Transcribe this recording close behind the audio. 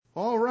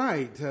All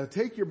right,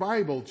 take your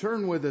Bible,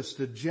 turn with us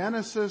to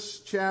Genesis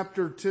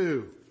chapter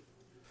 2.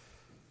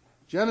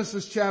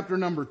 Genesis chapter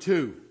number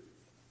 2.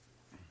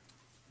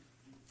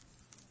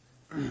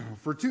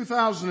 For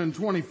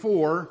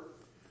 2024,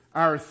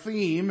 our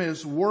theme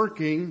is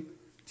working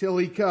till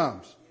He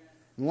comes.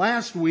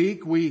 Last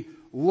week we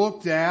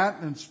looked at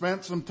and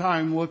spent some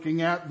time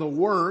looking at the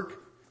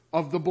work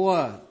of the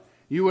blood.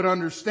 You would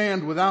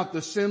understand without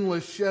the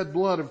sinless shed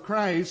blood of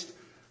Christ,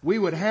 we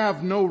would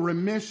have no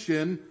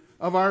remission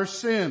of our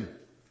sin.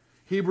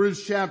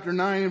 Hebrews chapter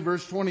 9 and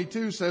verse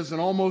 22 says,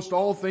 "And almost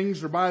all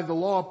things are by the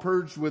law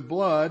purged with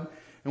blood,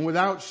 and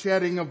without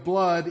shedding of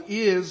blood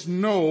is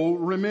no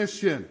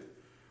remission."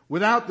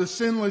 Without the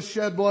sinless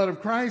shed blood of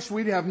Christ,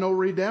 we'd have no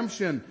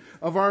redemption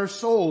of our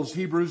souls.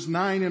 Hebrews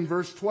 9 and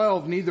verse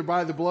 12, "Neither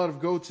by the blood of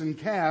goats and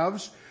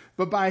calves,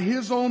 but by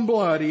His own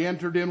blood He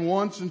entered in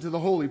once into the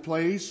holy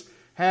place,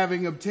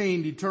 having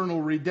obtained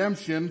eternal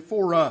redemption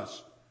for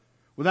us."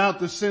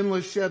 Without the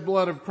sinless shed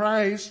blood of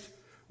Christ,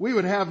 we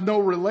would have no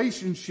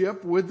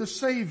relationship with the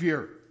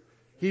Savior.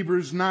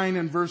 Hebrews 9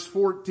 and verse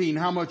 14,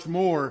 "How much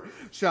more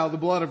shall the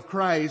blood of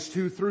Christ,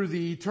 who through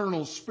the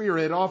eternal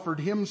Spirit offered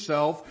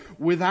Himself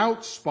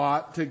without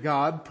spot to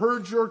God,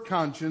 purge your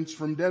conscience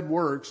from dead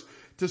works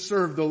to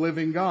serve the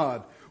living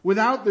God."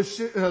 Without the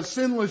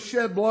sinless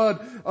shed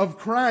blood of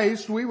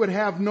Christ, we would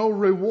have no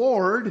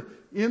reward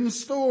in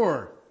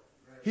store.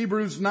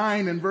 Hebrews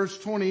 9 and verse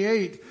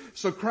 28,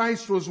 "So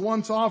Christ was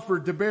once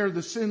offered to bear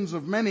the sins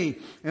of many,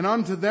 and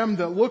unto them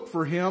that look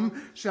for Him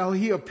shall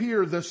He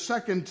appear the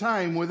second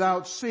time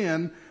without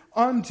sin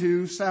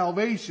unto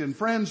salvation."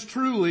 Friends,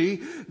 truly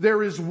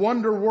there is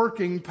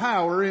wonder-working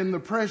power in the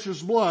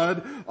precious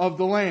blood of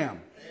the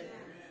Lamb. Amen.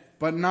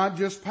 But not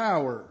just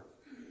power.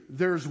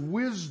 There's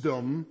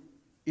wisdom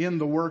in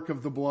the work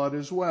of the blood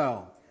as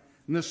well.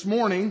 And this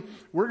morning,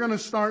 we're going to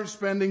start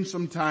spending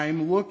some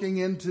time looking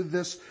into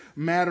this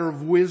matter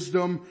of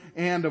wisdom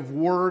and of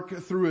work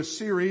through a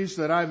series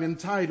that I've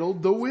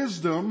entitled, "The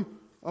Wisdom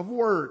of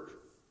Work."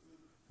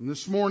 And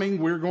this morning,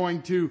 we're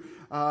going to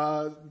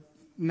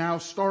now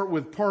start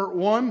with part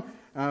 1,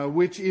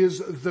 which is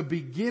the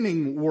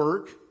beginning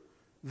work.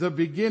 The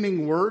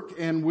beginning work,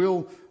 and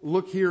we'll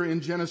look here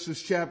in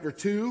Genesis chapter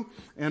 2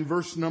 and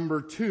verse number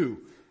 2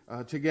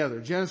 together.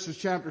 Genesis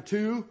chapter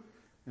 2.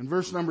 In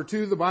verse number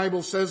 2, the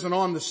Bible says, "And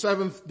on the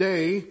seventh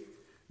day,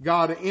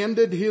 God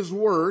ended His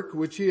work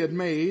which He had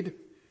made,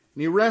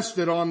 and He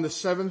rested on the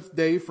seventh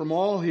day from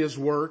all His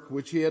work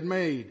which He had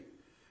made.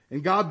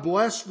 And God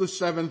blessed the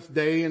seventh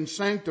day and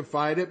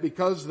sanctified it,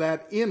 because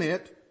that in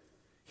it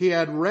He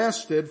had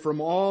rested from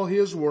all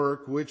His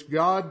work which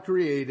God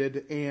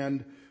created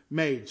and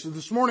made." So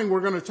this morning we're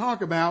going to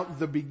talk about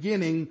the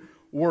beginning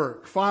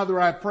work. Father,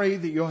 I pray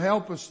that You'll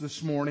help us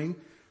this morning.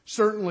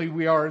 Certainly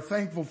we are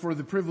thankful for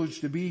the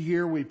privilege to be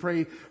here. We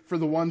pray for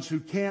the ones who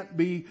can't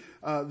be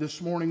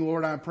this morning.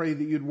 Lord, I pray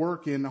that You'd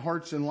work in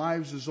hearts and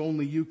lives as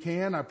only You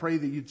can. I pray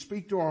that You'd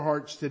speak to our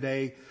hearts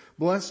today.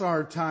 Bless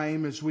our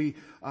time as we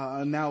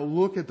now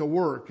look at the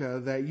work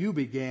that You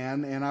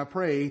began. And I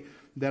pray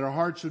that our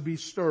hearts would be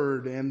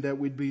stirred and that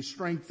we'd be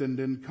strengthened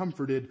and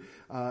comforted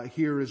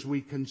here as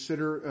we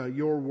consider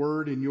Your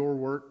word and Your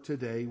work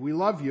today. We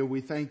love You.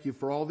 We thank You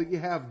for all that You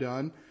have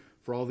done,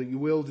 for all that You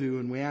will do,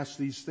 and we ask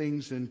these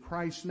things in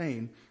Christ's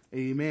name.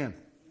 Amen.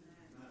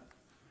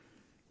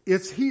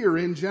 It's here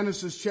in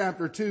Genesis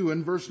chapter 2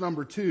 and verse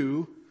number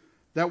 2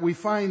 that we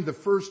find the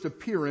first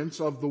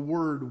appearance of the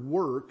word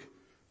work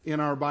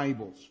in our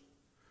Bibles.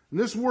 And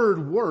this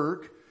word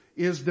work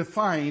is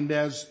defined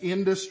as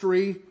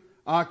industry,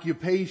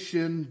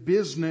 occupation,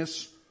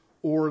 business,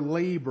 or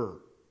labor.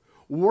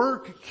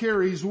 Work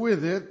carries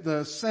with it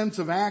the sense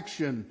of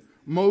action,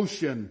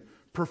 motion,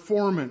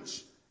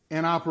 performance,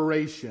 and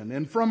operation.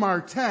 And from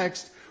our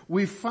text,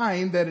 we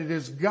find that it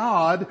is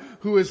God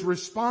who is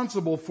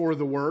responsible for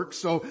the work.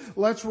 So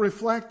let's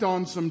reflect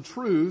on some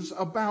truths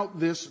about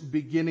this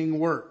beginning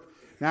work.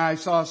 Now, I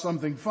saw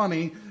something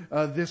funny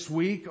this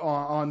week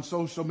on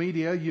social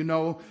media. You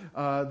know,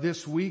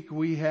 this week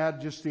we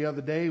had, just the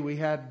other day, we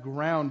had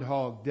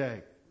Groundhog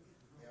Day.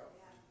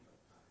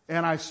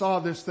 And I saw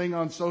this thing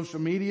on social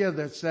media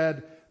that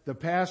said the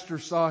pastor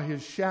saw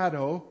his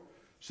shadow,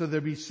 so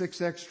there'd be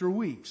 6 extra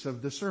weeks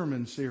of the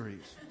sermon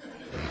series.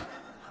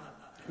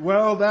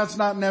 Well, that's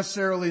not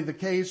necessarily the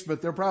case,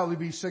 but there'll probably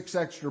be 6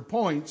 extra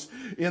points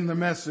in the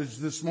message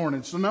this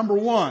morning. So number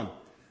 1,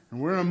 and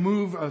we're going to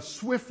move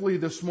swiftly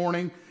this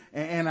morning,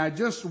 and I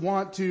just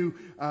want to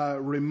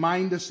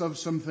remind us of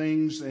some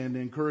things and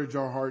encourage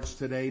our hearts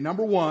today.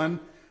 Number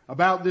 1,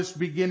 about this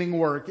beginning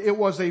work. It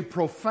was a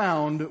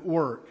profound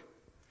work.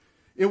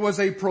 It was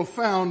a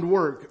profound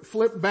work.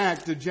 Flip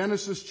back to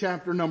Genesis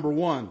chapter number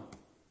 1.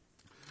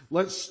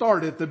 Let's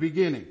start at the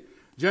beginning.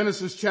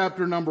 Genesis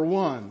chapter number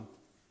 1.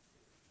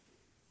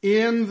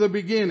 In the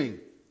beginning,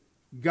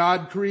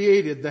 God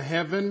created the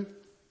heaven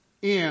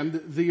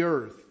and the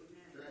earth.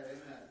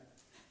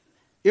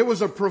 It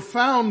was a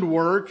profound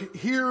work.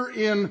 Here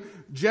in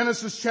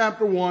Genesis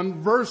chapter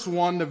 1, verse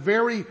 1, the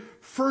very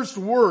first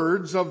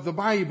words of the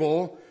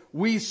Bible,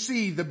 we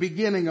see the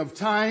beginning of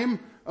time,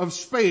 of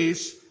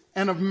space,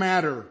 and of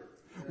matter.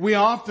 We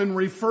often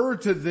refer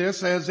to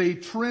this as a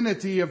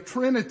trinity of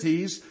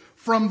trinities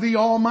from the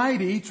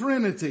Almighty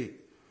Trinity.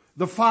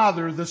 The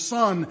Father, the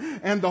Son,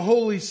 and the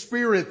Holy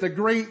Spirit, the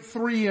great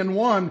three in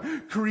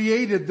one,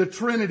 created the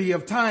trinity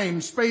of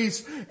time,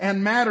 space,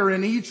 and matter,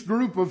 and each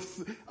group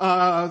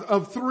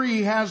of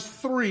three has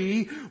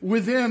three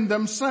within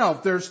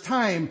themselves. There's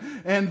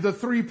time and the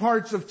three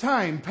parts of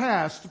time,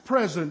 past,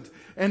 present,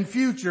 and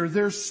future.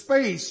 There's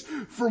space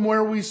from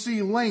where we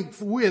see length,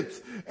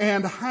 width,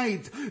 and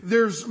height.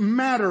 There's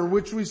matter,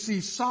 which we see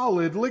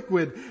solid,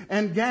 liquid,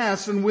 and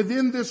gas. And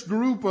within this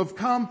group of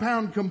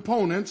compound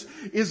components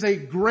is a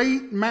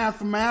great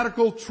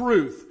mathematical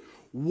truth.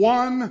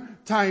 1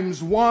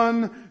 times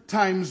 1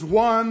 times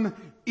 1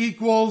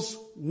 equals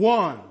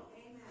 1.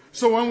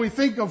 So when we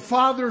think of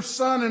Father,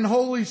 Son, and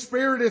Holy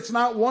Spirit, it's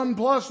not 1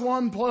 plus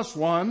 1 plus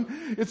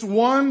 1. It's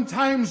 1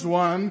 times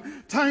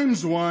 1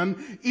 times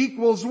 1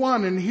 equals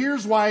 1. And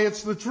here's why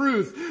it's the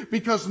truth.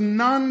 Because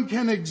none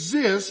can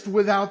exist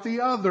without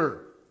the other.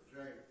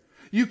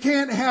 You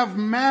can't have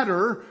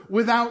matter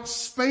without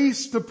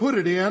space to put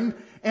it in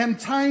and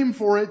time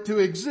for it to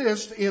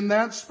exist in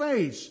that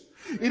space.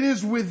 It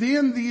is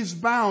within these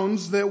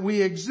bounds that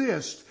we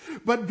exist.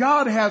 But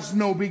God has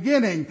no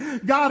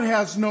beginning. God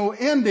has no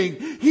ending.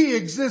 He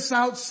exists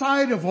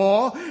outside of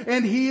all,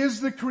 and He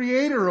is the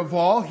creator of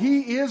all.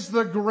 He is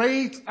the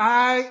great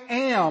I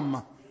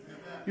am.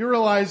 You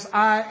realize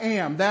I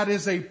am. That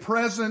is a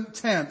present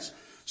tense.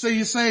 So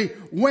you say,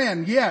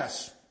 when?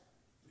 Yes.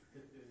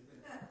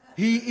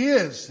 He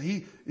is.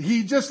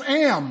 He just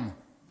am.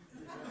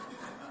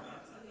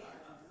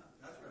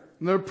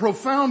 The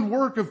profound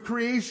work of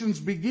creation's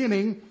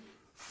beginning,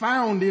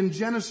 found in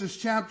Genesis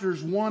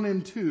chapters 1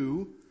 and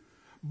 2,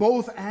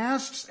 both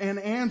asks and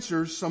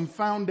answers some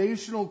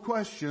foundational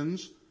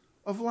questions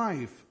of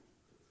life.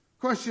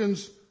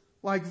 Questions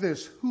like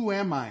this: who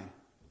am I?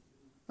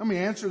 Let me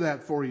answer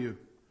that for you.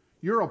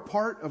 You're a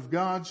part of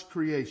God's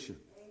creation.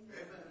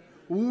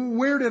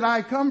 Where did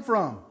I come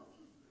from?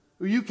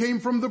 You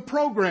came from the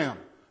program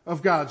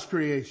of God's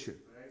creation.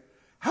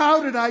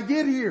 How did I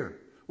get here?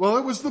 Well,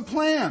 it was the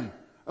plan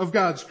of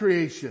God's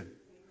creation.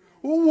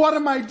 Well, what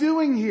am I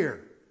doing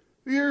here?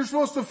 You're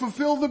supposed to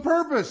fulfill the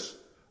purpose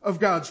of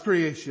God's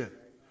creation.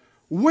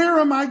 Where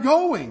am I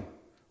going?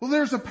 Well,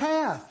 there's a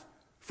path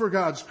for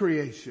God's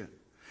creation.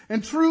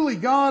 And truly,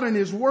 God and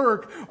His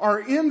work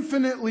are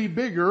infinitely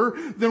bigger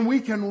than we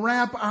can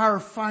wrap our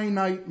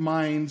finite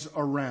minds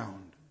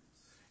around.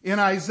 In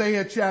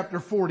Isaiah chapter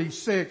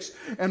 46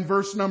 and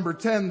verse number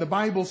 10, the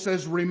Bible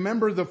says,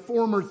 "Remember the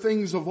former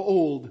things of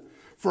old,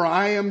 for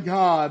I am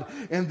God,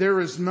 and there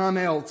is none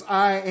else.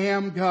 I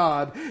am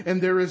God,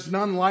 and there is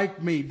none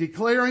like me,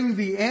 declaring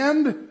the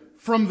end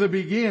from the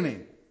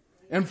beginning,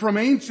 and from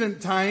ancient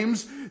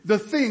times the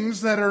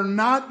things that are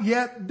not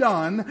yet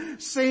done,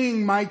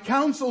 saying, my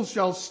counsel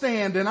shall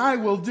stand, and I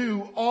will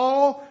do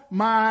all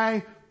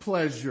my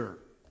pleasure."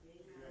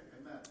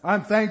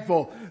 I'm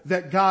thankful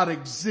that God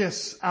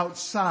exists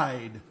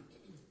outside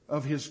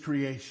of His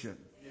creation.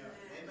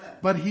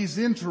 But He's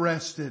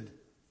interested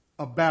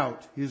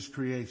about His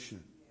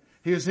creation.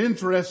 He is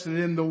interested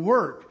in the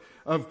work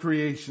of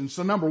creation.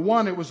 So number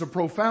one, it was a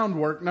profound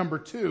work. Number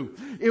two,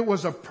 it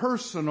was a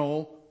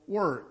personal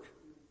work.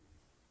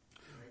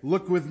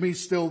 Look with me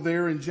still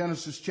there in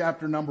Genesis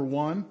chapter number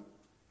 1.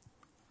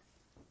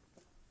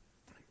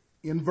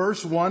 In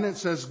verse 1, it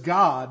says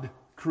God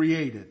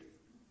created.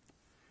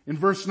 In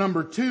verse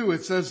number 2,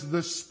 it says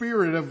the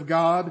Spirit of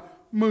God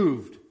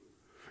moved.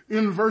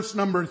 In verse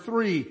number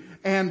 3,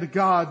 and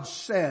God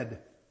said.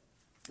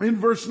 In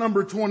verse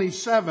number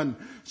 27,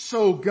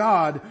 so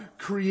God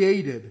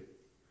created.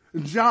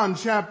 John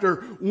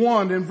chapter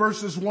 1 and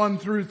verses 1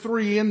 through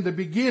 3, in the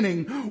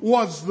beginning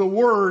was the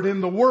Word,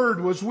 and the Word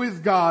was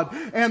with God,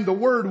 and the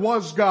Word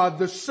was God.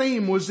 The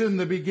same was in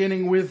the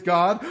beginning with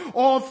God.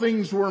 All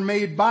things were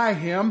made by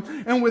Him,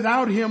 and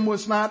without Him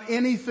was not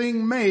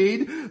anything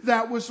made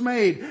that was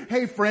made.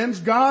 Hey friends,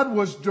 God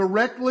was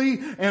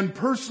directly and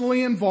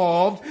personally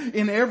involved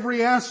in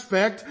every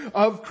aspect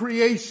of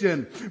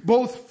creation.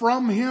 Both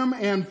from Him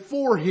and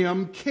for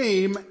Him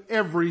came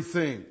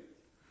everything.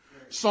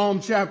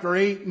 Psalm chapter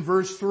 8 and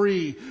verse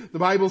 3, the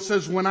Bible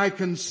says, when I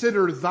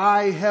consider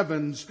thy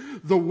heavens,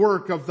 the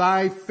work of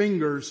thy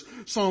fingers.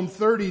 Psalm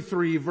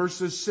 33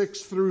 verses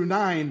 6 through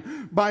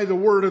 9, by the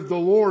word of the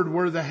Lord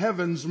were the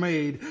heavens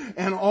made,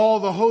 and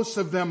all the hosts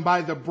of them by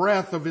the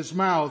breath of His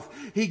mouth.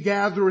 He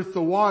gathereth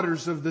the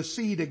waters of the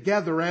sea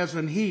together as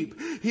an heap.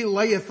 He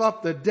layeth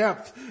up the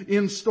depth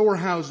in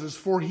storehouses,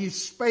 for He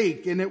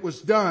spake and it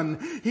was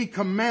done. He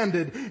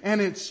commanded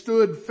and it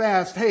stood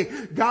fast. Hey,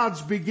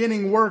 God's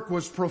beginning work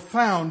was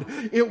profound.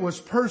 It was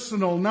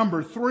personal.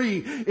 Number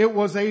 3, it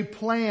was a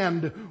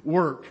planned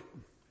work.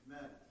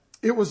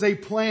 It was a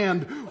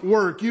planned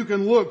work. You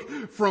can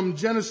look from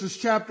Genesis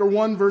chapter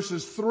 1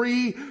 verses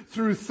 3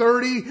 through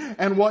 30,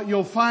 and what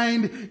you'll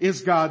find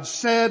is God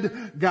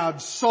said,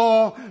 God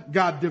saw,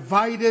 God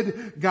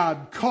divided,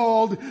 God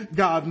called,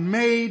 God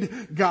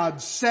made,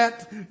 God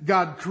set,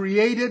 God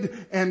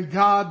created, and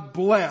God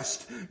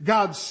blessed.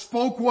 God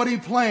spoke what He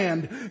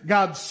planned.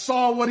 God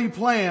saw what He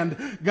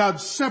planned. God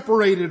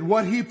separated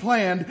what He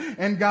planned,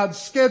 and God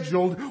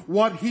scheduled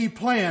what He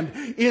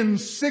planned. In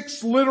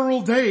 6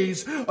 literal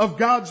days of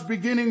God's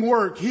beginning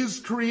work,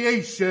 His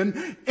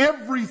creation,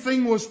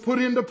 everything was put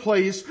into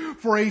place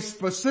for a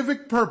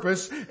specific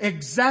purpose,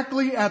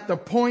 exactly at the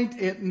point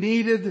it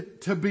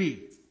needed to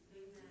be.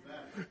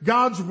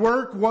 God's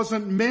work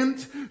wasn't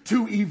meant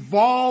to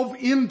evolve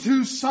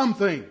into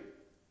something.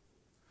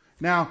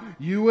 Now,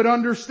 you would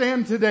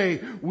understand today,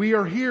 we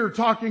are here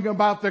talking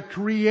about the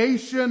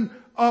creation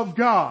of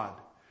God.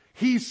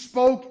 He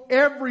spoke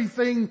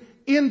everything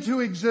into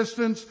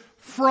existence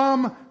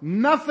from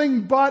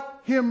nothing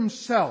but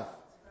Himself.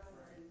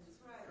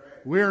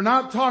 We're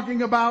not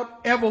talking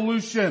about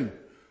evolution,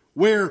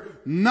 where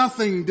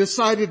nothing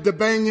decided to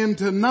bang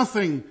into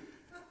nothing,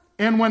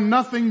 and when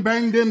nothing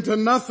banged into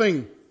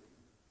nothing,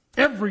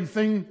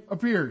 everything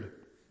appeared.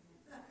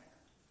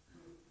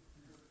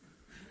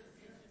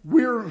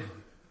 We're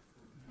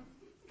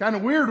kind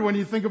of weird when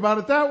you think about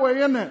it that way,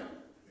 isn't it?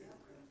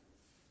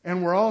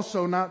 And we're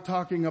also not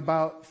talking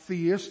about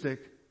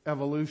theistic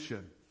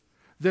evolution.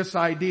 This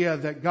idea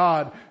that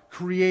God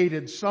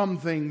created some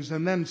things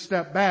and then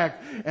stepped back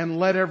and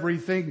let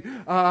everything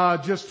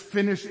just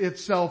finish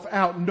itself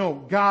out. No,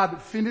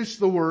 God finished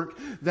the work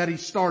that He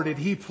started.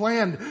 He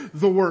planned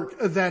the work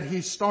that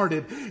He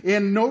started.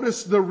 And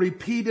notice the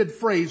repeated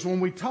phrase. When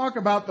we talk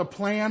about the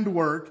planned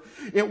work,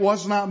 it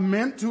was not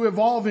meant to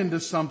evolve into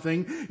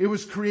something. It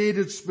was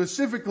created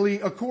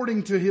specifically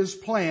according to His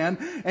plan.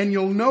 And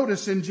you'll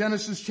notice in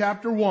Genesis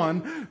chapter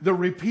 1, the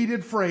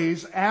repeated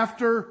phrase,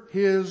 after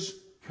His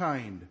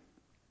kind.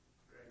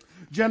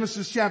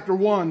 Genesis chapter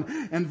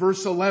 1 and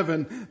verse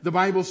 11, the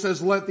Bible says,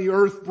 let the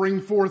earth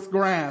bring forth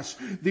grass,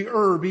 the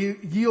herb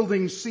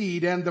yielding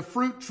seed, and the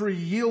fruit tree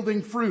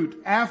yielding fruit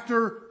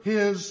after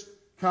his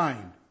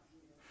kind.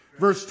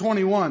 Verse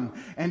 21,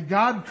 and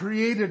God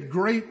created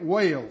great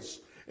whales,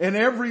 and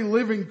every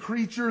living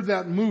creature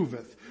that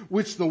moveth,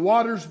 which the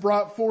waters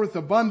brought forth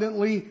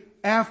abundantly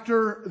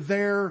after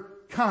their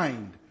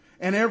kind,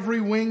 and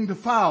every winged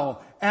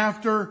fowl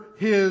after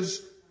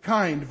his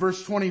kind.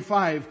 Verse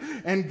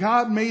 25, and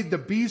God made the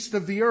beast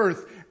of the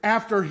earth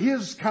after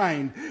his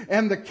kind,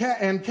 and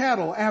and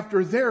cattle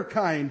after their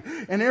kind,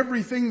 and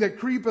everything that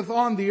creepeth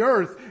on the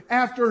earth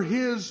after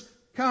his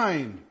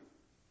kind.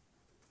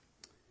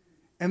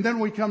 And then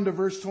we come to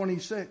verse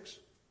 26.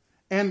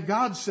 And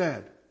God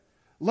said,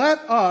 let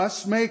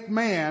us make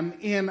man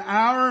in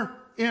our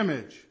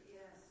image.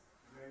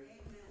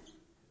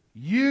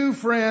 You,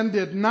 friend,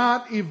 did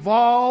not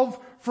evolve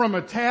from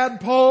a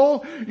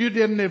tadpole. You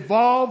didn't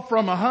evolve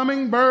from a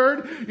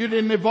hummingbird. You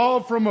didn't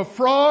evolve from a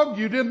frog.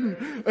 You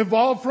didn't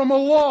evolve from a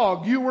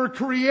log. You were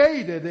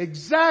created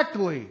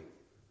exactly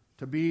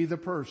to be the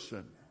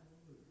person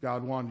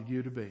God wanted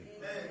you to be.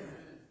 Amen.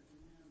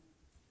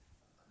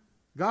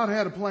 God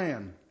had a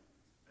plan.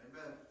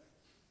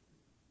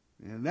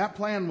 Amen. And that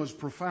plan was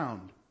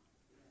profound.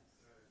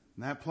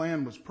 And that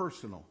plan was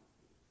personal.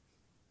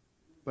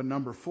 But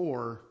number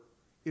 4,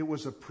 it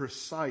was a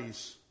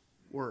precise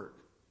work.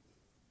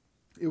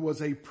 It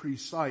was a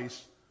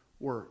precise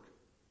work.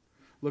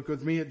 Look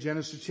with me at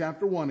Genesis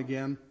chapter 1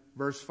 again,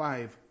 verse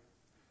 5.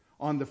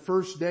 On the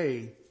first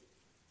day,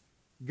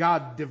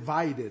 God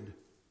divided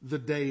the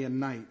day and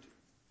night.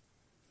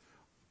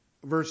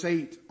 Verse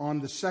 8,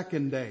 on the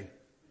second day,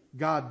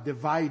 God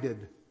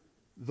divided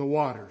the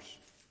waters.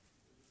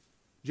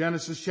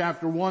 Genesis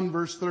chapter 1,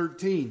 verse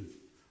 13.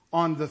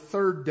 On the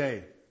third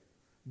day,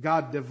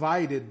 God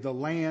divided the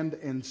land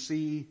and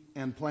sea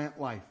and plant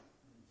life.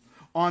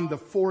 On the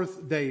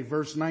fourth day,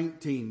 verse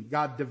 19,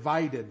 God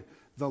divided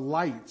the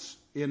lights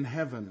in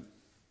heaven.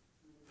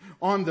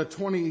 On the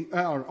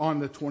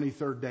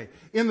 23rd day,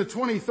 in the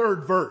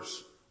 23rd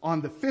verse, on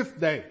the 5th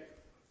day,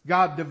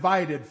 God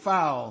divided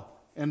fowl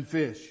and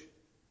fish.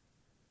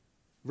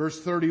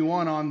 Verse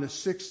 31, on the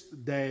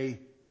 6th day,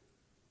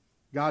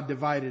 God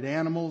divided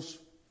animals,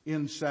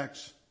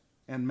 insects,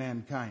 and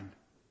mankind.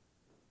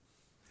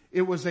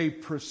 It was a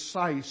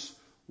precise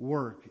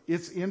work.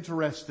 It's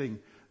interesting,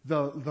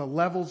 the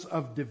levels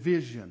of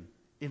division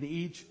in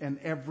each and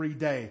every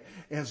day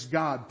as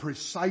God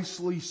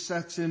precisely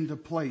sets into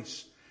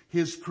place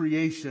His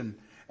creation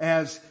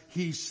as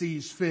He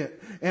sees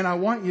fit. And I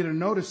want you to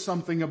notice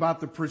something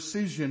about the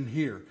precision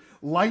here.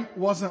 Light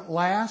wasn't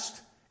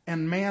last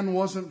and man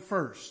wasn't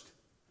first.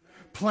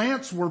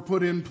 Plants were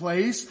put in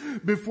place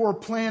before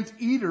plant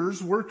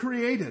eaters were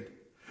created.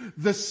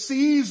 The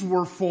seas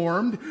were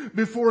formed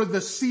before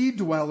the sea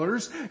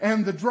dwellers,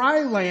 and the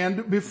dry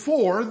land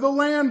before the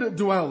land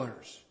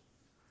dwellers.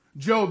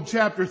 Job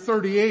chapter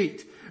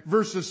 38,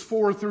 verses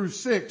 4 through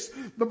 6.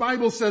 The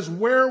Bible says,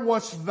 where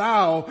wast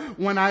thou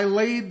when I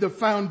laid the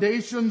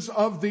foundations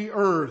of the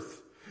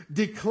earth?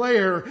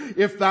 Declare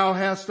if thou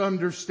hast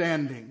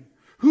understanding.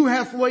 Who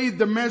hath laid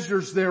the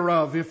measures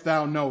thereof, if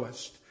thou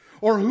knowest?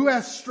 Or who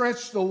hath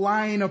stretched the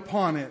line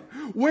upon it?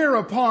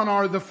 Whereupon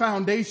are the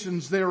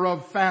foundations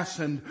thereof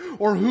fastened?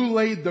 Or who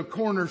laid the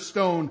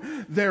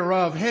cornerstone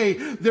thereof? Hey,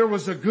 there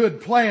was a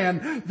good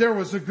plan. There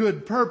was a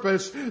good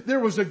purpose. There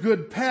was a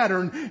good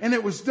pattern. And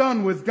it was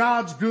done with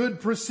God's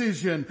good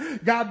precision.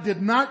 God did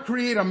not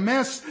create a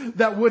mess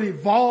that would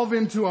evolve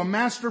into a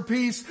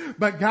masterpiece,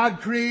 but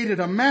God created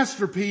a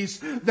masterpiece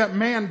that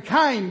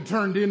mankind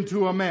turned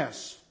into a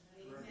mess.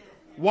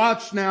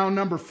 Watch now,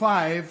 number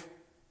 5.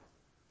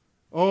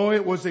 Oh,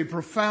 it was a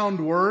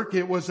profound work.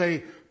 It was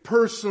a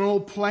personal,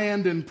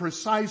 planned, and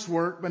precise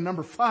work. But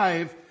number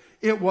 5,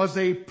 it was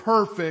a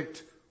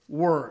perfect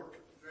work.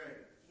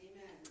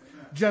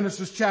 Amen.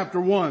 Genesis chapter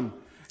 1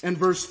 and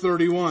verse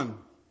 31.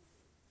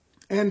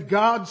 And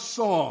God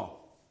saw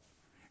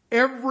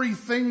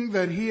everything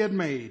that he had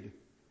made,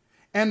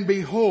 and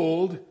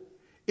behold,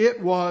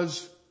 it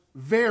was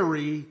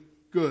very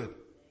good.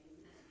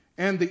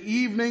 And the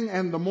evening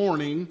and the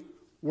morning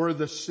were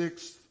the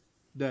 6th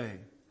day.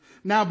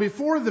 Now,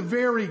 before the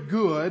very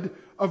good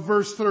of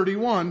verse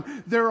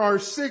 31, there are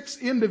 6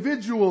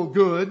 individual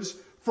goods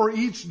for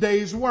each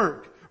day's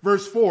work.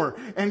 Verse 4,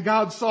 and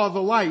God saw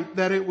the light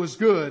that it was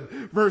good.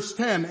 Verse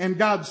 10, and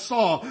God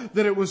saw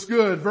that it was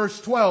good. Verse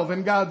 12,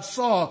 and God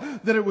saw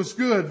that it was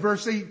good.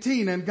 Verse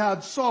 18, and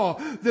God saw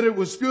that it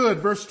was good.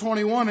 Verse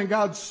 21, and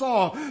God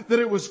saw that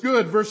it was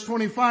good. Verse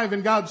 25,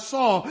 and God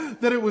saw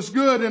that it was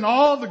good. And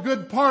all the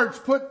good parts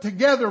put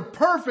together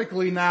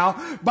perfectly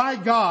now by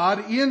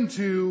God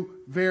into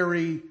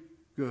very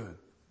good.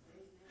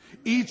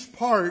 Each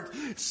part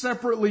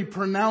separately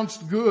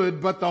pronounced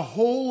good, but the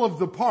whole of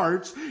the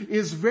parts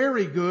is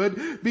very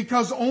good,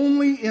 because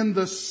only in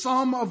the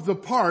sum of the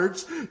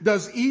parts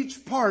does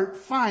each part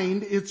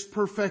find its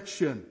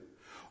perfection.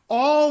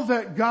 All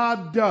that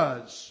God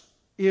does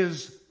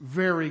is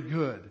very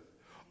good.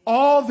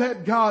 All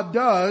that God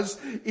does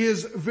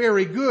is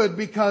very good,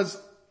 because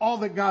all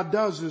that God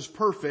does is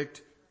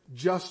perfect,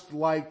 just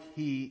like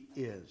he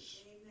is.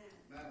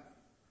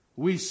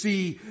 We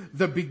see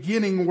the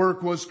beginning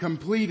work was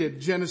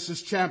completed.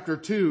 Genesis chapter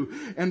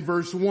 2 and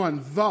verse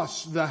 1.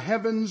 Thus the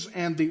heavens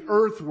and the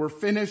earth were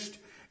finished,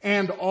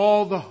 and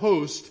all the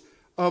host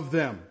of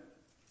them.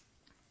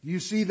 You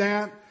see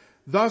that?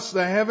 Thus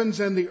the heavens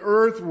and the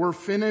earth were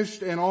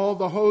finished, and all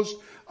the host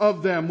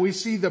of them. We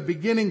see the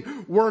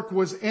beginning work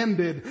was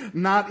ended,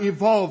 not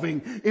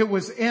evolving. It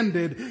was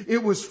ended.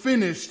 It was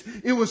finished.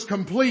 It was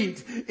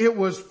complete. It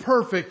was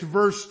perfect.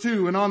 Verse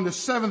 2, and on the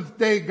 7th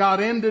day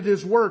God ended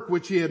his work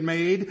which he had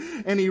made,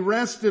 and he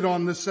rested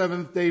on the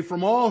 7th day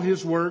from all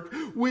his work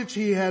which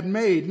he had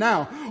made.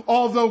 Now,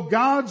 although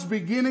God's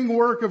beginning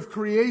work of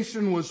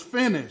creation was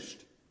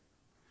finished,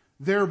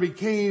 there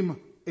became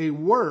a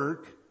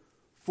work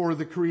for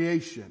the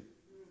creation.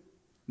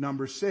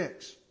 Number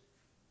 6.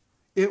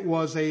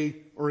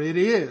 It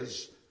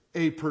is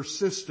a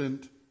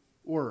persistent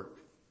work.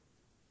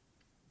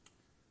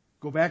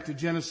 Go back to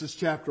Genesis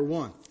chapter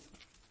 1.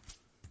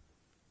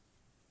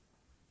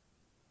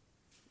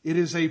 It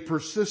is a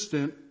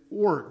persistent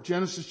work.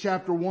 Genesis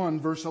chapter 1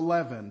 verse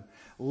 11.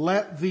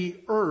 Let the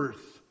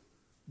earth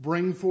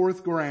bring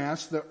forth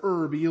grass, the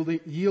herb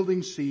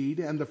yielding seed,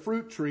 and the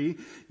fruit tree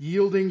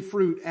yielding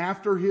fruit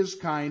after his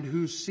kind,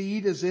 whose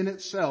seed is in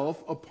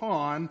itself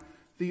upon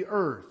the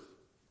earth.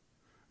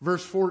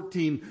 Verse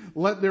 14,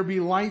 let there be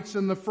lights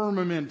in the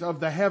firmament of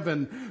the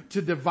heaven to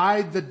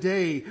divide the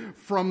day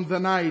from the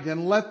night,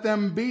 and let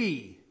them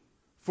be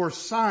for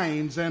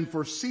signs and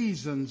for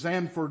seasons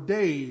and for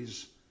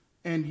days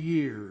and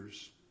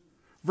years.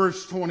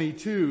 Verse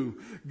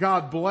 22,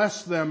 God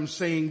blessed them,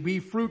 saying, be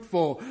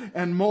fruitful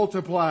and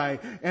multiply,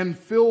 and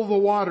fill the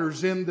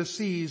waters in the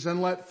seas,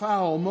 and let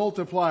fowl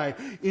multiply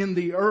in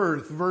the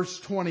earth. Verse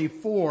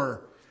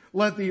 24,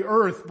 let the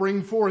earth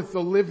bring forth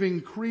the living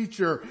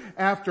creature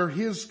after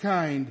his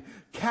kind,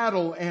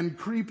 cattle and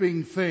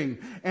creeping thing,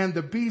 and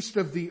the beast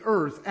of the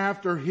earth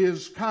after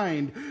his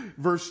kind.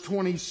 Verse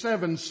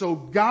 27, so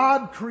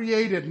God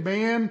created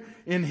man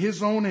in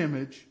his own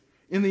image.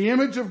 In the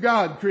image of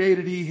God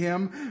created he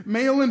him,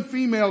 male and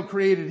female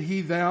created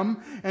he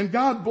them, and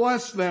God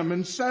blessed them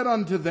and said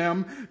unto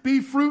them, be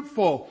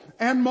fruitful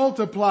and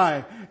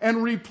multiply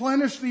and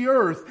replenish the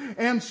earth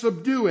and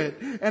subdue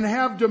it, and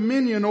have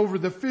dominion over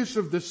the fish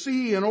of the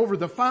sea and over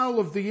the fowl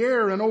of the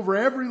air and over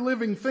every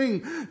living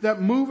thing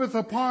that moveth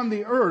upon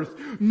the earth.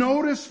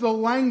 Notice the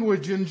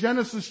language in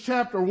Genesis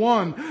chapter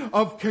 1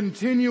 of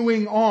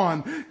continuing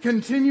on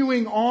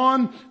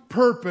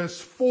purpose,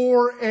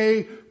 for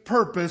a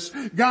purpose.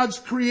 God's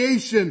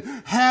creation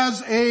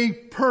has a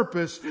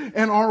purpose,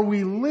 and are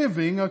we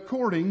living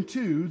according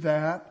to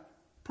that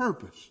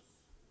purpose?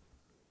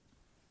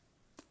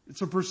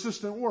 It's a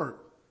persistent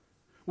work.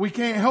 We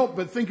can't help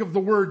but think of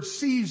the word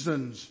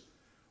seasons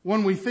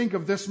when we think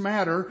of this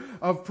matter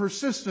of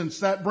persistence.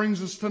 That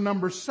brings us to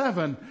number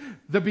 7.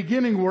 The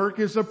beginning work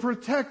is a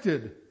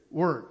protected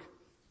work.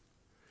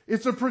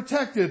 It's a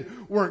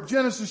protected work.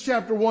 Genesis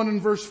chapter 1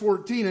 and verse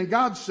 14, and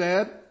God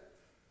said,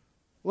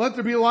 Let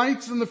there be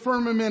lights in the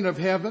firmament of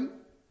heaven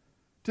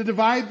to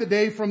divide the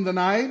day from the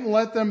night, and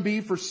let them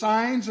be for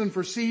signs and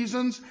for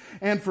seasons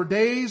and for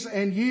days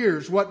and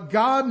years. What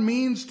God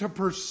means to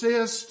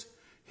persist,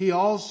 He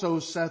also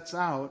sets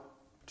out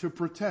to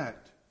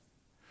protect.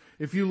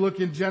 If you look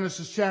in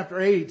Genesis chapter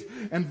 8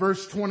 and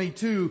verse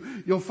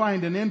 22, you'll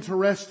find an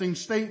interesting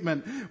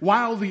statement.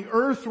 While the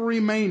earth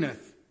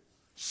remaineth,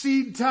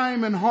 seed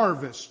time and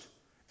harvest,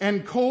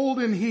 and cold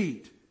and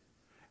heat,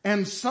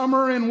 and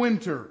summer and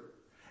winter,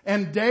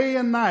 and day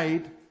and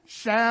night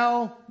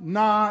shall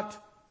not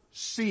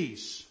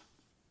cease.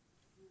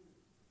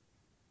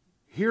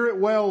 Hear it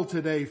well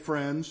today,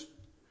 friends.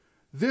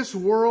 This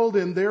world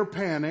in their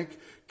panic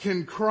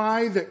can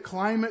cry that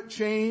climate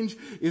change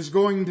is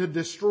going to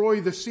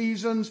destroy the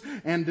seasons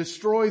and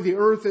destroy the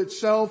earth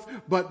itself,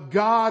 but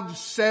God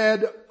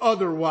said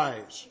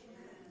otherwise.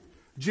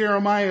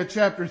 Jeremiah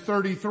chapter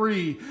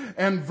 33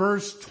 and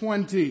verse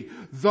 20.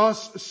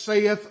 Thus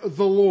saith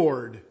the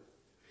Lord,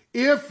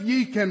 if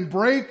ye can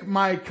break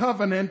my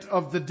covenant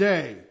of the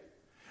day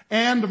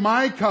and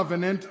my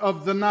covenant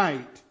of the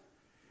night,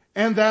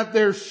 and that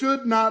there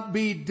should not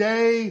be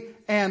day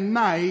and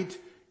night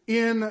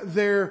in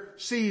their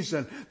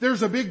season.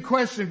 There's a big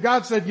question.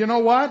 God said, you know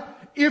what?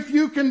 If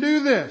you can do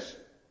this,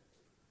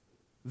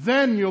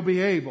 then you'll be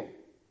able.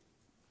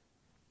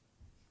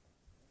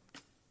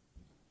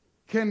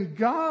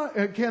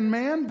 Can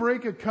man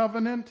break a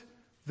covenant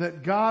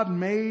that God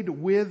made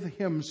with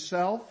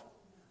Himself?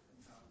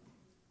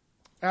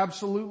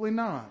 Absolutely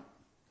not.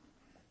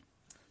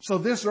 So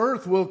this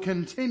earth will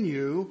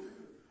continue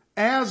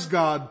as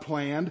God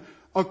planned,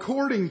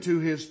 according to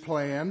His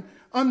plan,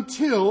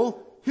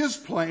 until His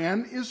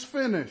plan is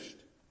finished.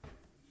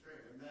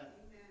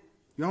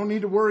 You don't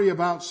need to worry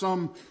about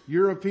some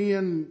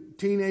European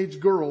teenage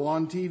girl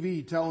on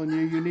TV telling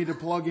you need to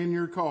plug in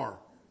your car.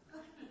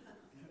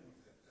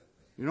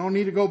 You don't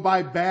need to go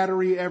buy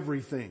battery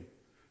everything.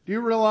 Do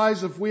you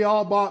realize if we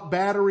all bought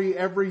battery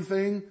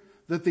everything,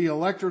 that the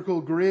electrical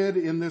grid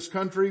in this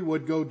country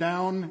would go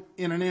down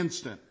in an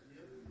instant?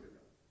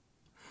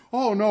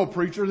 Oh no,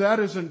 preacher, that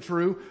isn't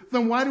true.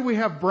 Then why do we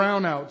have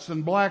brownouts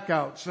and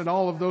blackouts and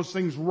all of those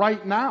things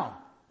right now?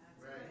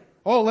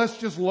 Oh, let's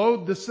just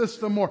load the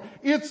system more.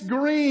 It's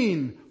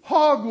green.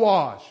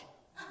 Hogwash.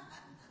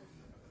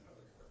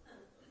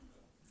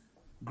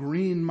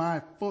 Green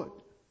my foot.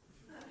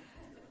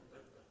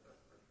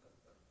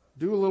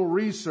 Do a little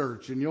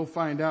research and you'll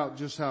find out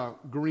just how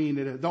green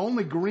it is. The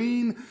only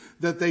green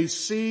that they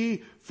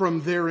see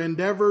from their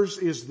endeavors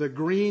is the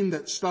green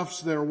that stuffs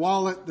their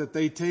wallet that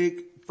they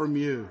take from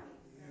you.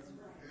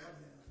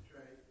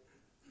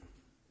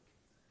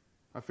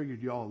 I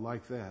figured you all would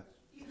like that.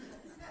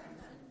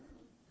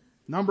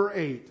 Number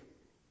 8.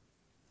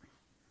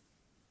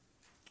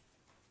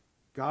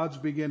 God's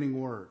beginning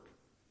work.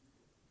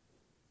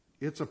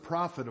 It's a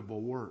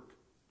profitable work.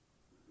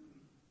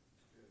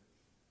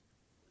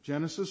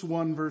 Genesis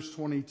 1 verse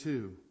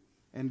 22.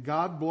 And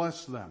God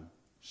blessed them,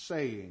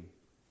 saying,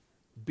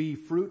 be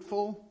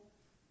fruitful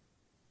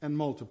and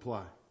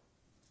multiply.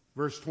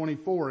 Verse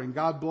 24, and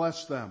God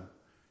blessed them,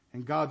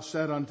 and God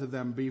said unto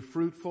them, be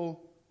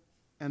fruitful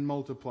and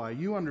multiply.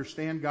 You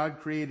understand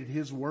God created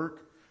His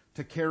work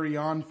to carry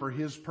on for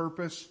His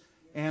purpose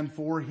and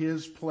for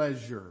His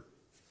pleasure.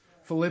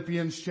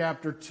 Philippians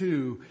chapter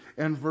 2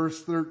 and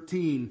verse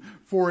 13,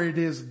 for it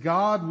is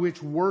God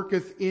which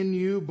worketh in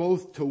you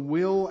both to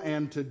will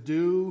and to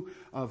do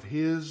of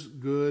His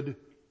good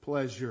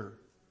pleasure.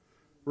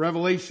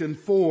 Revelation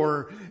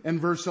 4 and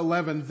verse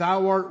 11,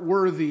 thou art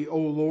worthy, O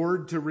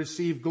Lord, to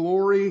receive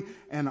glory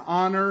and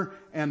honor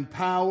and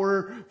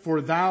power,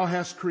 for thou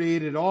hast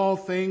created all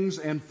things,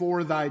 and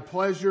for thy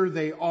pleasure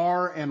they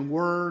are and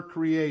were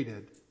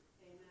created.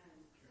 Amen.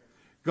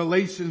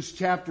 Galatians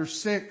chapter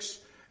 6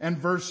 and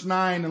verse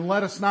 9, and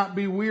let us not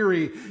be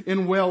weary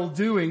in well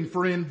doing,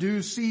 for in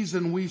due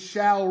season we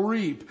shall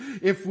reap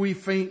if we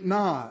faint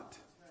not.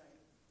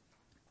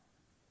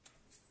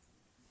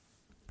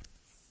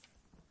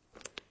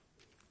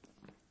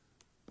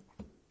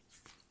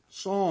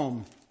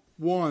 Psalm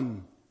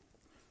 1.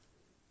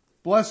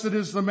 Blessed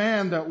is the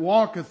man that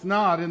walketh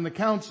not in the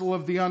counsel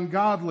of the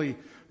ungodly,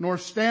 nor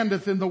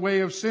standeth in the way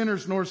of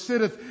sinners, nor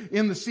sitteth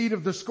in the seat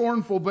of the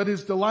scornful, but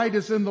his delight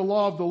is in the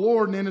law of the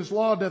Lord, and in his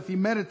law doth he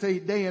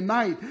meditate day and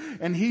night.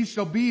 And he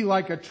shall be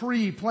like a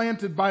tree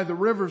planted by the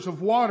rivers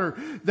of water,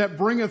 that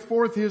bringeth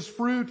forth his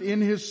fruit in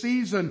his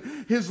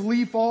season. His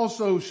leaf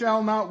also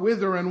shall not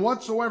wither, and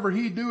whatsoever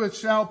he doeth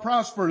shall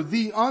prosper.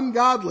 The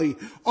ungodly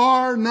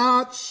are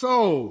not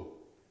so.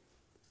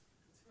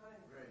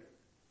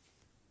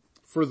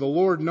 For the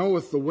Lord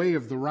knoweth the way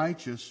of the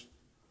righteous,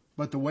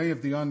 but the way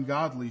of the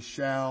ungodly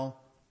shall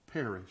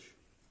perish.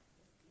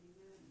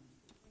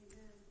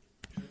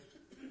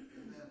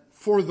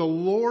 For the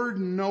Lord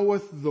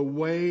knoweth the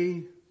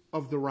way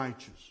of the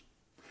righteous,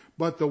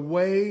 but the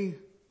way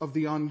of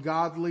the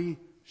ungodly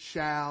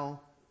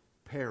shall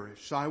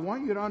perish. So I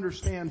want you to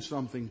understand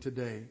something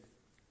today.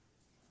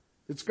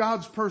 It's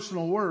God's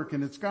personal work,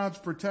 and it's God's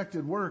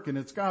protected work, and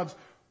it's God's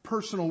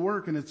personal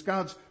work, and it's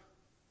God's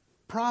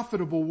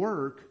profitable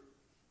work.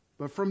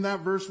 But from that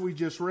verse we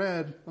just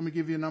read, let me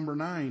give you number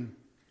 9.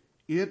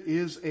 It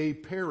is a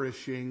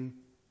perishing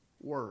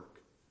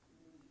work.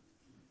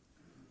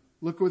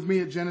 Look with me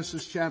at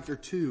Genesis chapter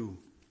 2,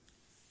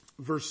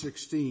 verse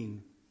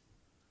 16.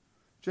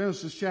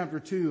 Genesis chapter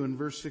 2 and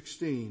verse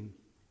 16.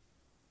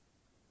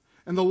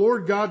 And the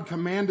Lord God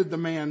commanded the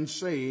man,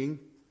 saying,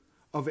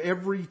 of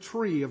every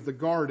tree of the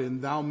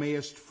garden thou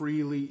mayest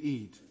freely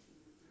eat,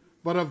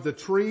 but of the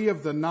tree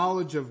of the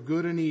knowledge of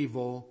good and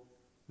evil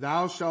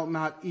thou shalt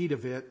not eat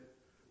of it,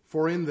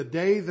 for in the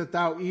day that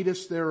thou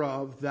eatest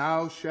thereof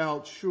thou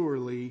shalt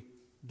surely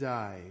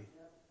die.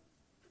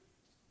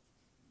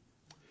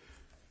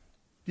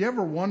 Do you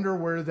ever wonder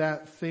where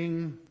that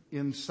thing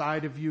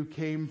inside of you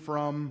came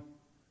from,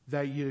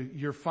 that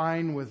you're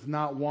fine with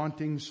not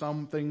wanting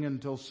something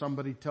until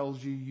somebody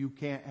tells you you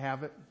can't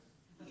have it?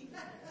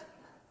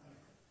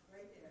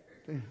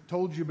 I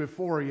told you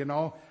before,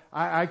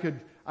 I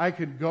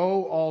could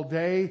go all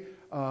day,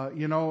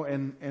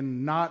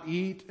 and not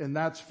eat, and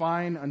that's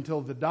fine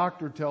until the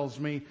doctor tells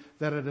me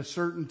that at a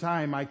certain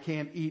time I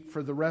can't eat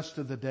for the rest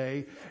of the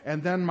day,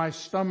 and then my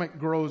stomach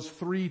grows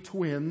 3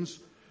 twins.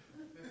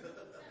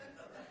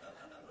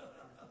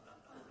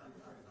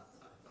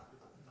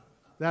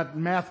 That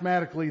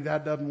mathematically,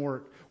 that doesn't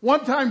work.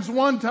 1 times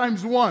 1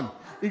 times 1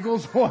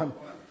 equals 1.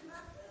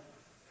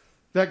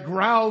 That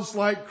growls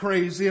like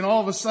crazy, and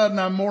all of a sudden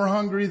I'm more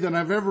hungry than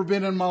I've ever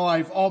been in my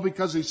life, all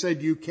because he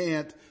said you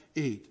can't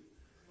eat.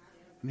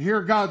 And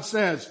here God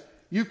says,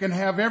 you can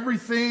have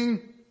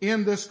everything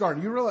in this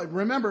garden. You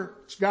remember,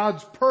 it's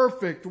God's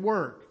perfect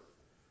work.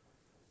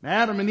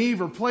 Adam and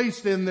Eve are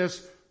placed in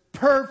this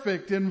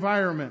perfect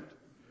environment,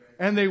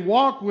 and they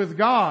walk with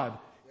God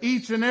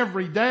each and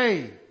every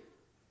day.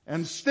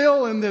 And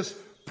still in this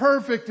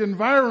perfect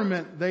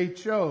environment, they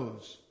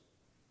chose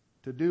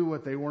to do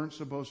what they weren't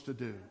supposed to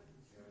do.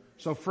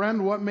 So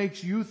friend, what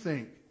makes you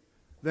think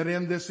that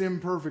in this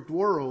imperfect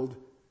world,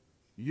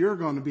 you're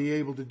going to be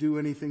able to do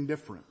anything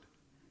different?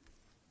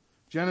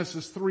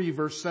 Genesis 3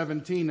 verse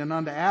 17, and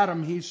unto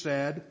Adam he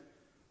said,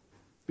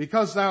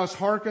 because thou hast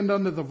hearkened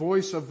unto the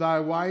voice of thy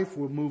wife,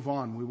 we'll move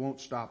on, we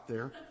won't stop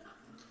there,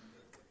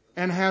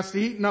 and hast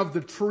eaten of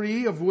the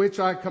tree of which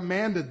I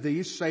commanded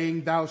thee,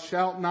 saying, thou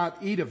shalt not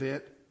eat of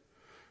it,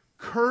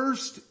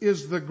 cursed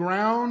is the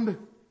ground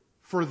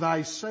for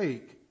thy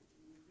sake.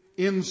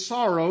 In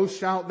sorrow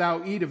shalt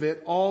thou eat of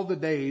it all the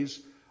days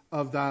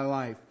of thy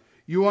life.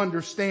 You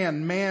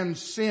understand,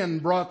 man's sin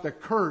brought the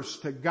curse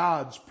to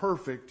God's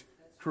perfect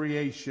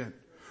creation.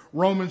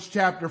 Romans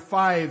chapter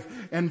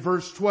 5 and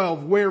verse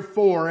 12,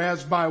 wherefore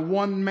as by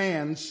one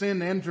man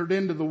sin entered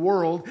into the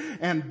world,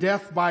 and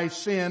death by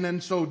sin,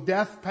 and so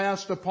death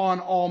passed upon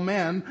all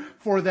men,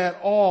 for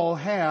that all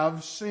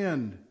have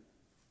sinned.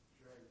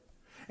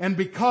 And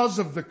because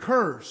of the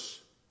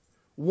curse,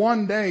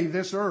 one day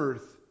this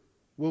earth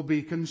will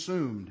be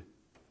consumed.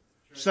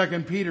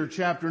 2 Peter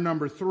chapter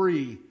number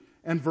 3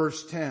 and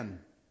verse 10.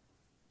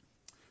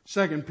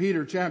 2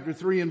 Peter chapter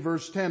 3 and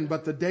verse 10,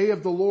 but the day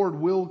of the Lord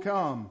will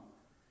come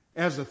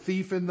as a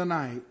thief in the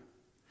night,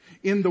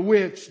 in the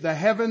which the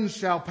heavens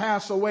shall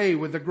pass away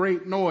with a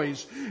great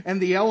noise, and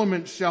the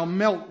elements shall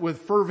melt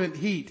with fervent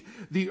heat.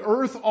 The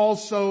earth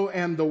also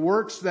and the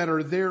works that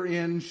are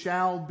therein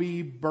shall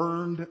be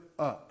burned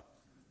up.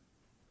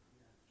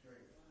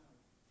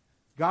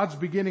 God's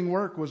beginning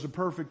work was a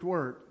perfect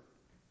work.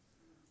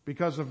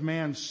 Because of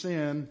man's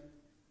sin,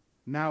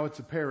 now it's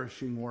a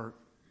perishing work.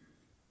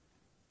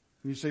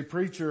 You say,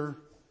 preacher,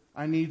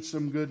 I need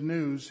some good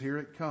news. Here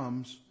it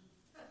comes.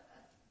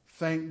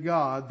 Thank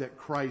God that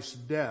Christ's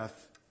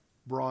death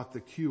brought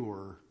the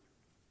cure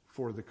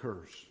for the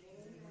curse.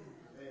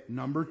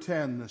 Number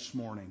 10 this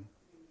morning.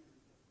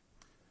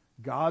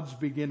 God's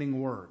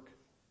beginning work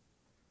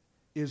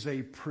is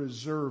a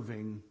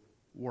preserving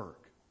work.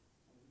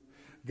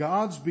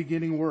 God's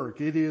beginning work,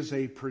 it is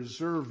a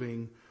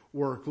preserving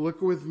work.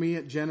 Look with me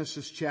at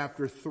Genesis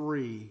chapter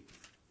 3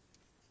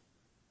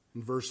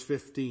 and verse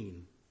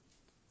 15.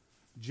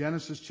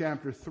 Genesis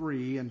chapter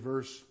 3 and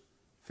verse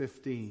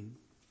 15.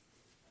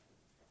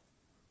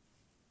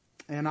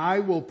 And I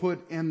will put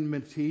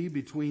enmity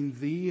between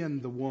thee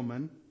and the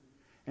woman,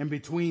 and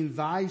between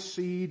thy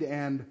seed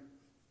and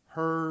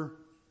her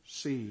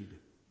seed.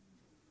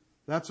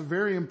 That's a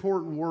very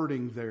important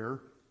wording there.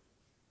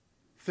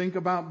 Think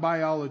about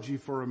biology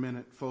for a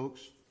minute,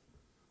 folks.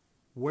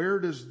 Where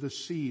does the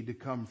seed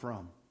come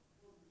from?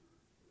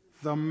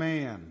 The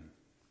man.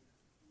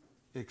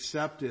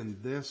 Except in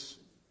this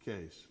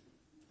case.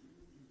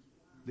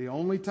 The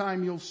only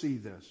time you'll see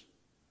this.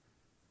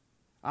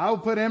 I'll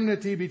put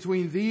enmity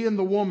between thee and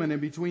the woman, and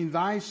between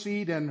thy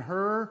seed and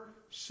her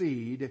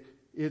seed.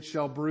 It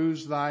shall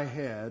bruise thy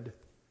head,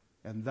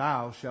 and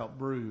thou shalt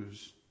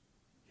bruise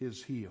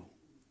his heel.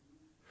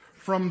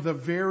 From the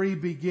very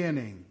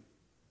beginning,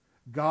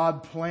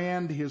 God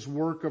planned his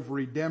work of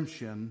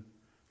redemption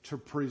to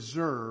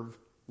preserve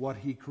what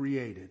he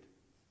created.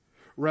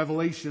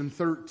 Revelation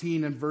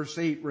 13 and verse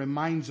 8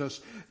 reminds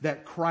us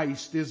that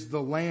Christ is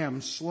the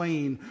Lamb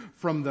slain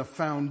from the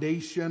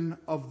foundation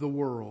of the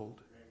world.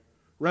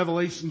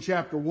 Revelation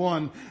chapter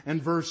 1 and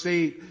verse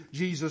 8,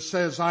 Jesus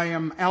says, I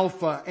am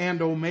Alpha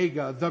and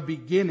Omega, the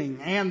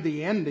beginning and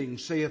the ending,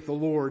 saith the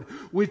Lord,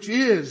 which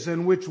is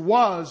and which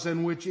was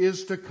and which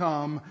is to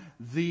come,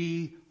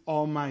 the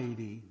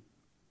Almighty.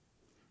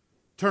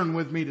 Turn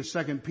with me to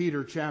 2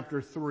 Peter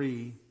chapter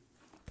 3.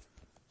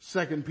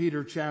 2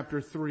 Peter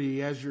chapter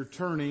 3. As you're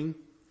turning,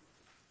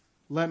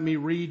 let me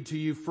read to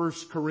you 1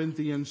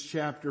 Corinthians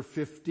chapter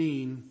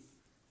 15.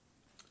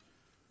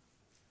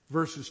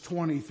 Verses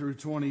 20 through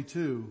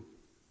 22.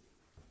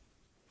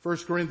 1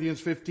 Corinthians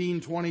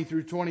 15, 20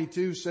 through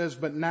 22 says,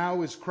 But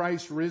now is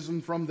Christ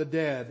risen from the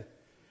dead,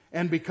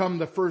 and become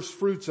the first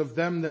fruits of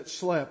them that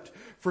slept.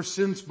 For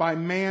since by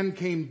man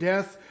came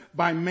death,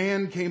 by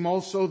man came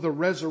also the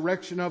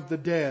resurrection of the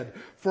dead.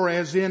 For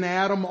as in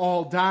Adam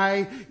all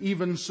die,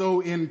 even so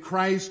in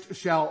Christ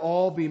shall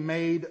all be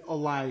made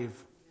alive.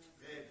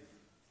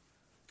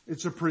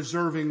 It's a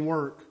preserving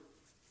work.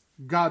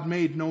 God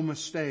made no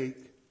mistake.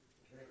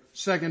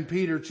 2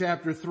 Peter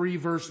chapter 3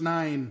 verse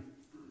 9.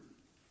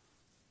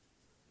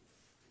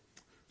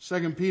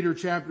 2 Peter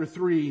chapter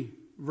 3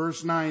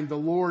 verse 9. The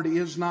Lord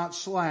is not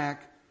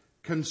slack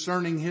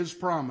concerning His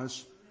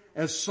promise,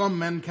 as some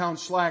men count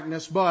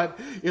slackness, but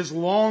is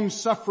long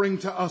suffering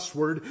to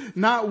usward,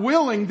 not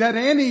willing that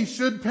any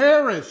should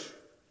perish,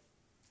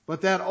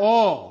 but that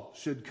all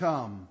should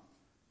come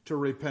to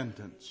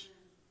repentance.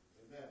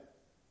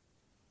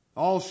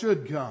 All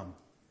should come.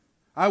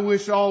 I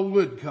wish all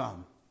would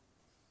come.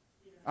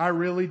 I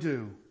really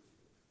do.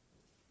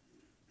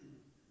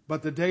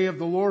 But the day of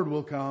the Lord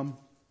will come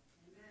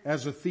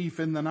as a thief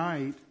in the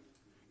night,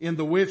 in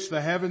the which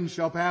the heavens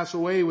shall pass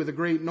away with a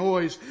great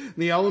noise, and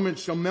the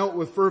elements shall melt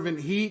with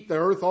fervent heat, the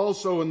earth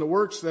also and the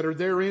works that are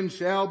therein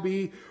shall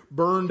be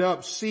burned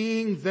up.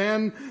 Seeing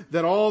then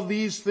that all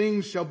these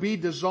things shall be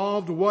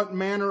dissolved, what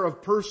manner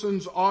of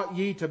persons ought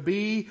ye to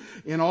be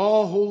in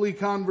all holy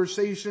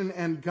conversation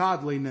and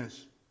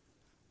godliness,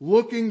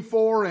 looking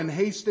for and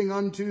hasting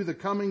unto the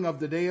coming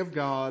of the day of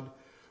God,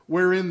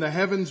 wherein the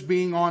heavens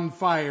being on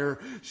fire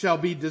shall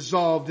be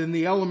dissolved, and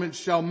the elements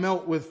shall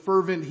melt with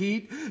fervent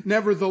heat.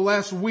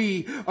 Nevertheless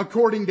we,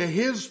 according to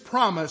His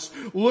promise,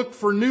 look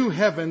for new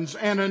heavens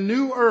and a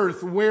new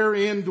earth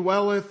wherein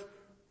dwelleth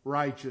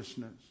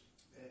righteousness.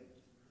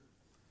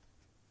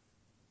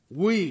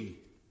 We,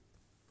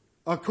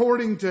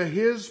 according to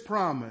His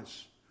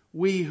promise,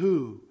 we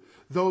who?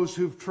 Those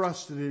who've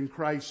trusted in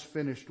Christ's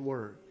finished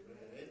work.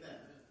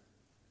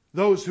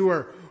 Those who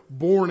are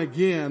born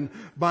again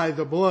by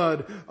the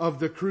blood of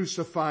the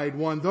crucified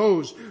one.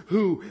 Those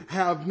who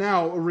have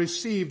now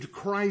received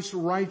Christ's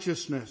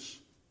righteousness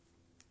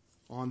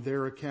on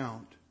their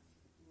account.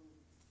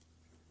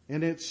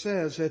 And it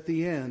says at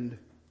the end,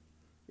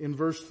 in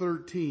verse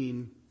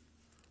 13,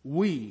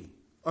 we,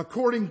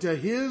 according to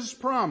His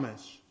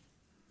promise,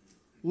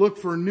 look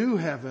for new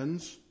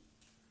heavens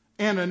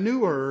and a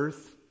new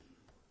earth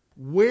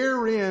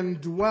wherein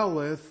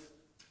dwelleth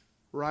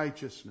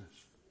righteousness.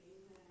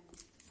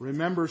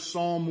 Remember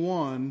Psalm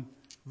 1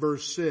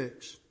 verse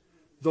 6.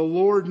 The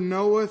Lord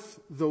knoweth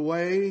the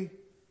way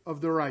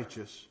of the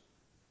righteous,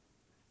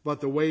 but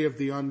the way of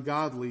the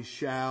ungodly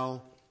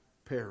shall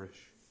perish.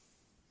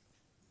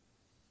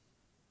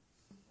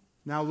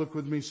 Now look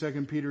with me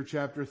 2 Peter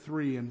chapter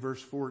 3 and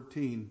verse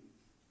 14.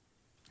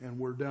 And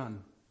we're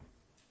done.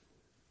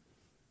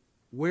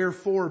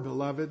 Wherefore,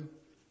 beloved,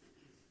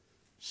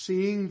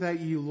 seeing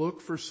that ye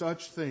look for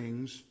such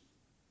things,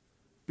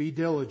 be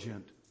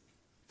diligent,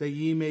 that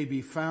ye may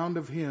be found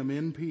of Him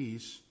in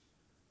peace,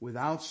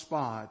 without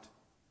spot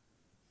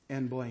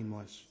and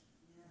blameless.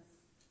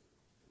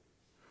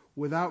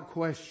 Without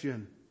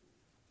question,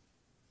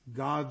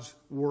 God's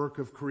work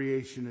of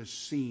creation is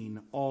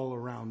seen all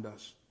around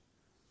us.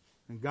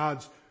 And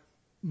God's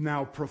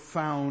now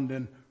profound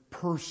and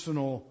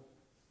personal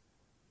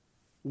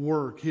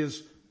work,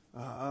 His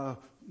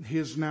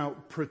now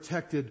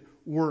protected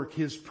work,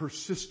 His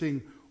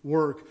persisting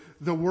work,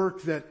 the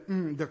work that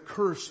the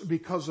curse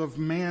because of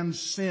man's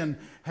sin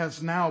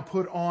has now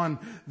put on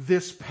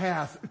this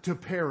path to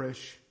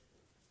perish,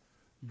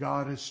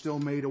 God has still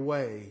made a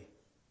way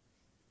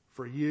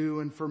for you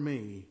and for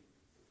me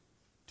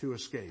to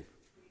escape.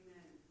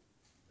 Amen.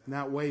 And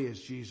that way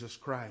is Jesus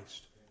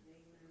Christ.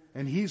 Amen.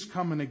 And He's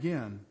coming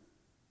again.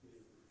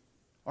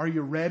 Are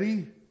you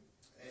ready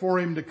for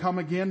Him to come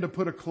again to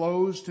put a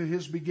close to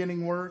His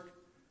beginning work?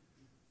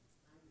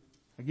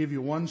 I give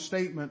you one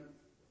statement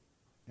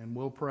and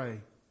we'll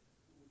pray.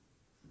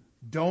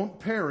 Don't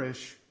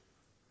perish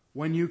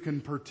when you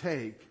can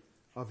partake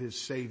of His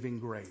saving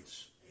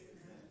grace.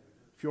 Amen.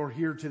 If you're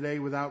here today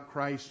without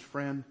Christ,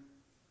 friend,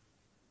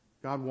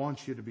 God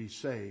wants you to be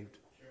saved.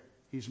 Sure.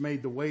 He's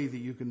made the way that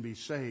you can be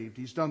saved.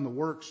 He's done the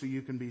work so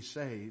you can be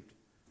saved.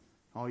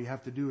 All you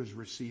have to do is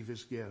receive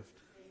His gift.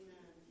 Amen.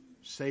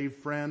 Saved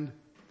friend,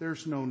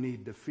 there's no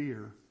need to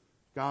fear.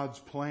 God's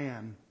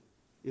plan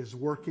is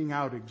working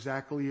out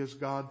exactly as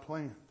God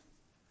planned.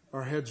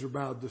 Our heads are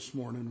bowed this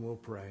morning. We'll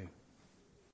pray.